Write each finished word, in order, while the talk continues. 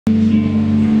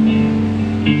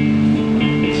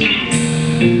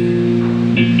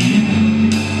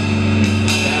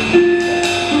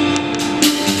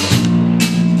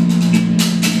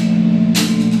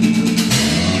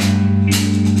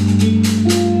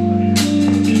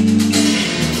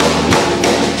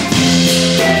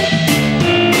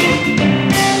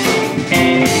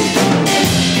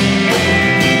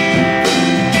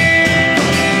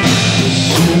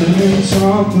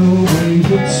about the way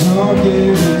you're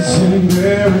talking, it's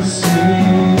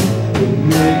embarrassing. You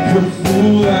make a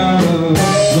fool out of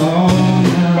us all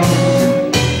now.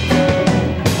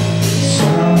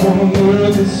 Time on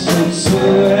earth is so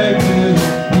selective.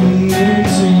 You need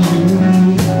to use,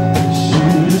 you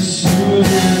just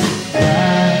use it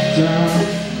back down.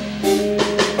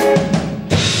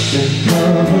 Think of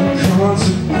the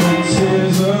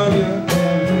consequences of your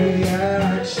every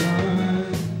action.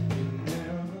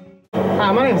 Hi,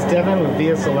 my name is Devin with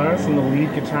Via Solaris. I'm the lead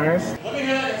guitarist. Let me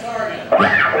hear that guitar again.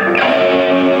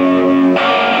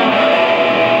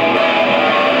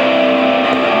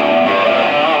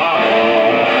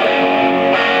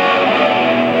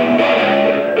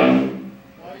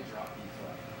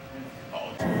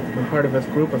 I'm part of this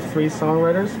group of 3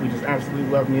 songwriters. We just absolutely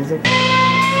love music.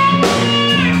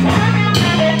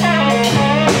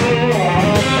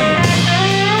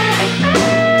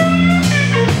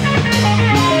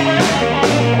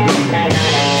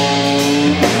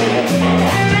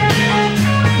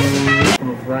 From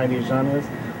a variety of genres.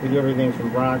 We do everything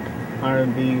from rock,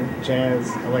 R&B,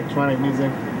 jazz, electronic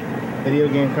music, video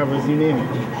game covers, you name it.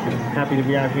 Happy to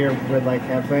be out here at Redlight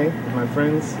Cafe with my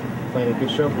friends, playing a good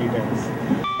show for you guys.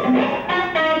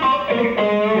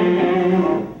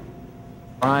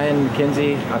 Ryan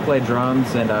McKenzie, I play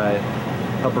drums and I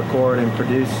help record and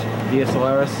produce Via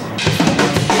Solaris.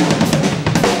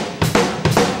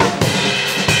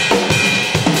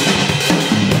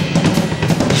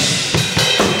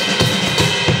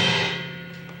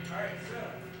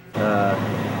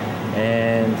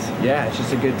 And yeah, it's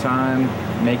just a good time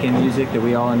making music that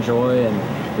we all enjoy,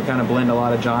 and we kind of blend a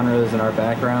lot of genres in our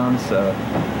backgrounds. So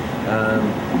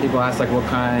people ask like what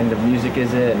kind of music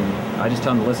is it, and I just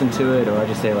tell them to listen to it, or I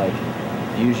just say like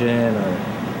fusion or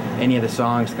any of the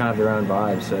songs kind of their own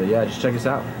vibe. So yeah, just check us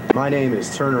out. My name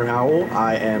is Turner Howell.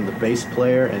 I am the bass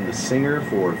player and the singer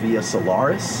for Via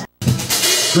Solaris.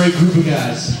 Great group of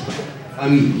guys.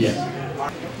 Yeah.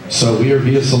 So we are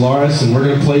Via Solaris, and we're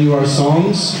going to play you our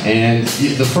songs. And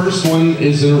the first one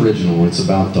is an original. It's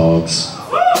about dogs.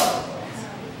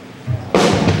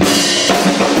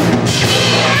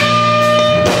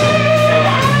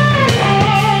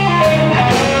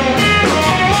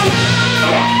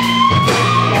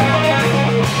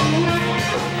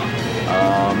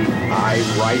 I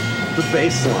write the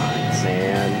bass lines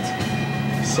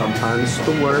and sometimes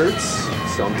the words,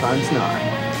 sometimes not.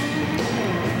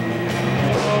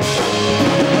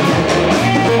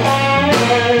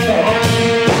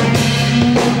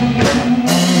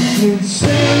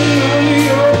 Standing under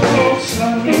your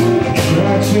coastline,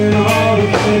 scratching all the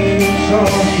things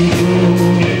off the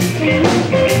road.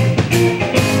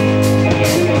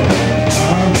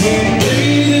 I've been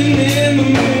breathing in the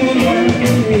moonlight,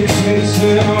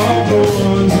 chasing all the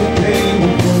ones that came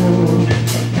before.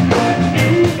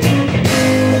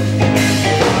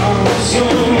 I'm so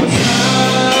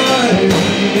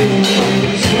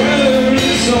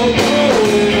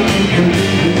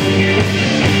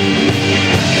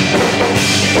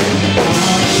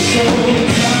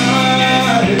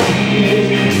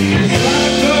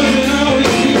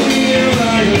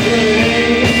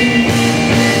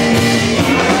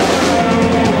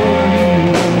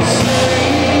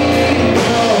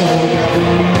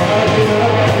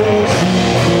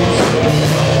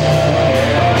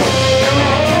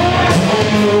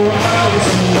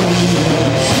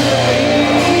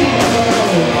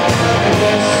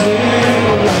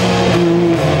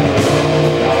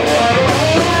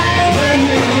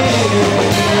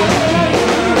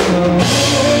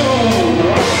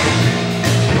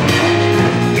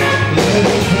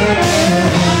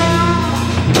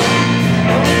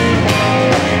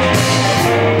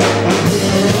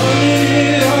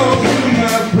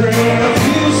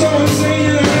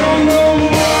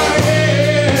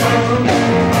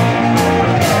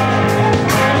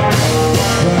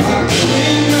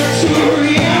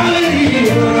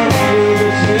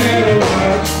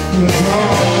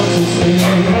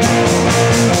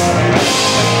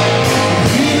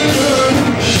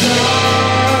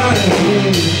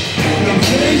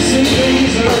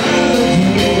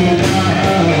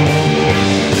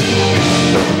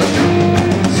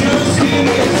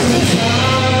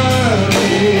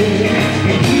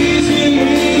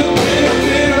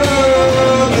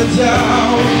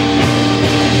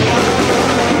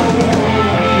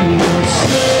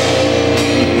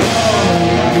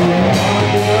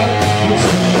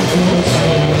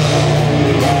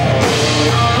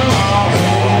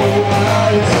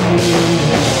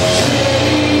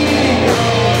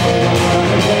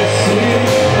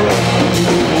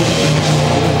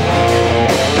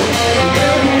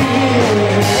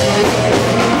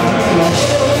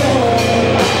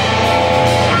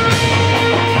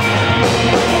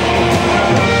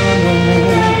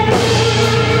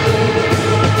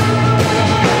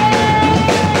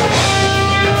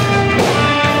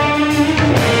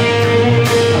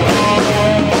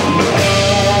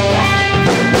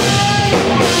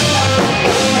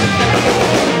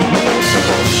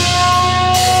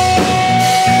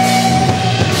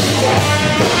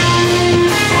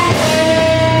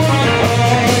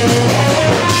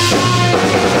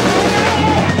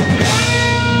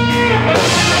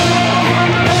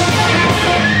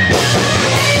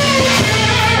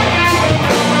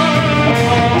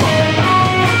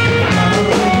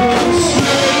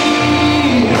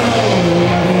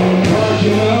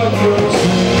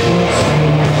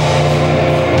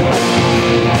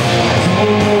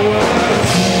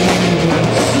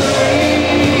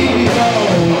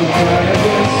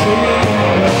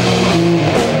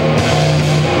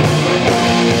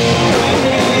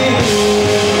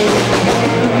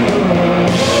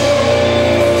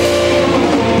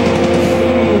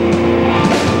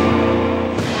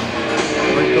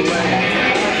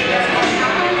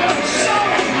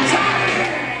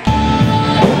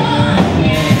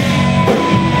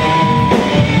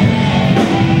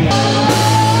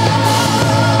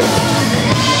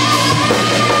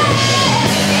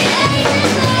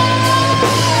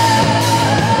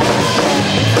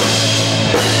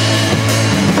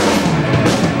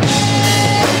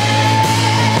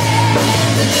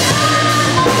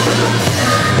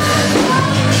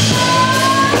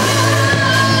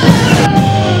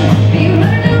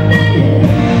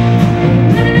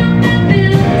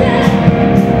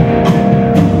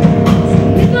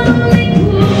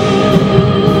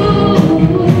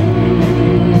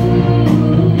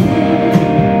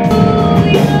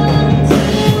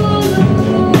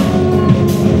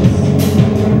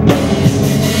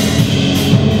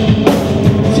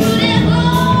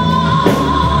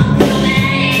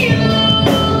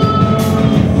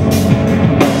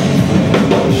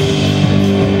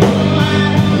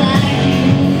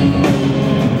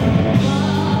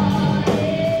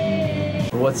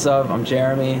What's up? I'm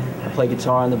Jeremy. I play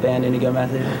guitar in the band Indigo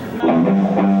Method. I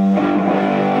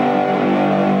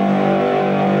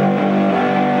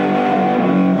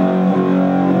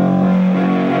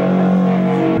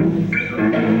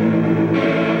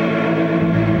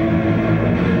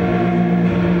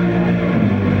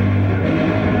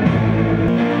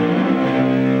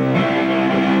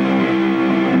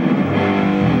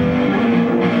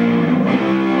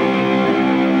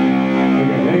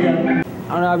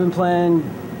don't know, I've been playing,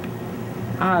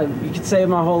 you could say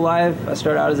my whole life. I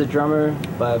started out as a drummer,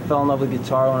 but I fell in love with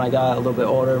guitar when I got a little bit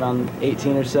older, around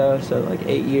 18 or so like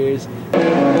 8 years. Doing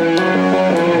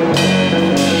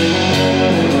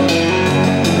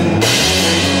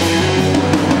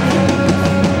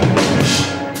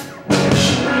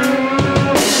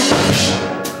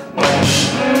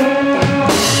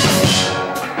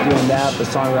that, the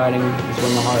songwriting is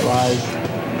where my heart lies.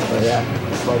 But yeah, I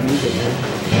just love music, man.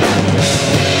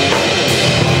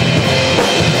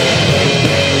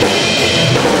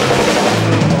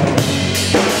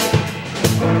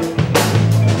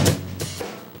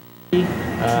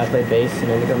 I play bass in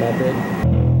Indigo Method.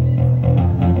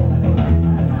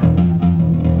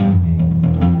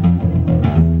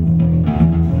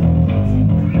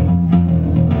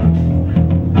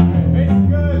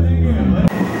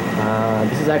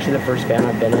 This is actually the first band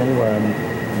I've been in where I'm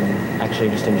actually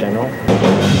just in general.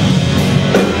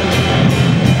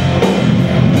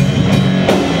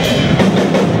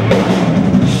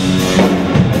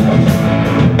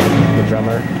 The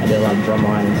drummer, I did a lot of drum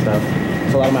line and stuff.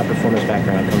 So a lot of my performance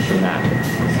background comes from that. This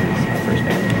is my first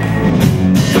band.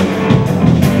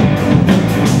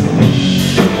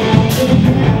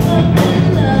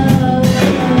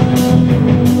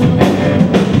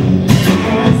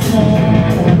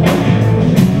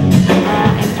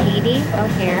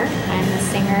 I'm the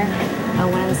singer,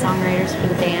 one of the songwriters for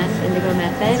the band Indigo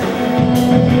Method.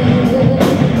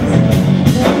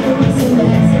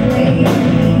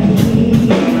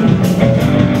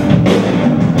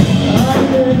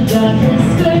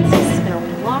 This has been a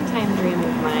long time dream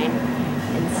of mine,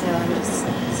 and so I'm just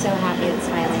so happy it's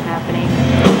finally happening.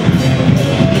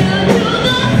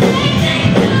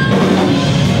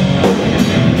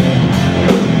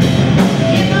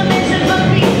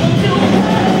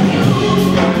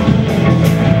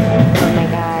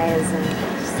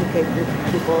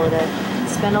 People to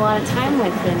spend a lot of time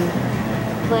with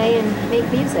and play and make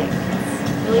music.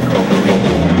 It's really cool.